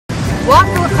Walk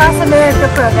Across America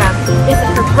program is a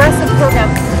progressive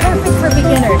program perfect for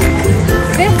beginners.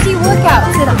 50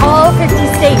 workouts in all 50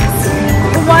 states.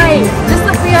 Hawaii, just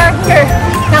like we are here.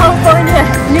 California,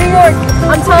 New York.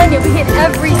 I'm telling you, we hit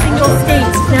every single state.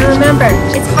 Now remember,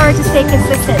 it's hard to stay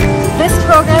consistent. This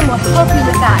program will help you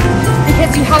with that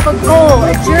because you have a goal,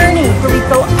 a journey where we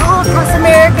go all across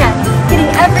America,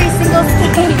 hitting every single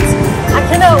state. I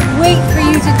cannot wait for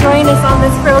you to join us on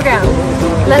this program.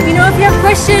 Let me know if you have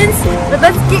questions, but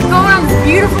let's get going on this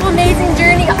beautiful, amazing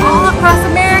journey all across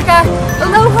America.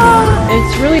 Aloha!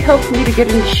 It's really helped me to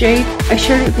get into shape. I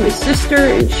shared it with my sister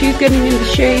and she's getting into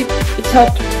shape. It's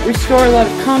helped restore a lot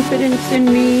of confidence in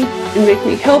me and make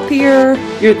me healthier.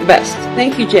 You're the best.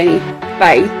 Thank you, Jenny.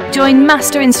 Bye. Join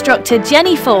Master Instructor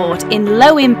Jenny Ford in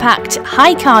low impact,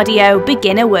 high cardio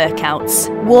beginner workouts.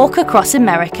 Walk Across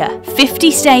America. 50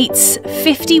 states,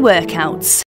 50 workouts.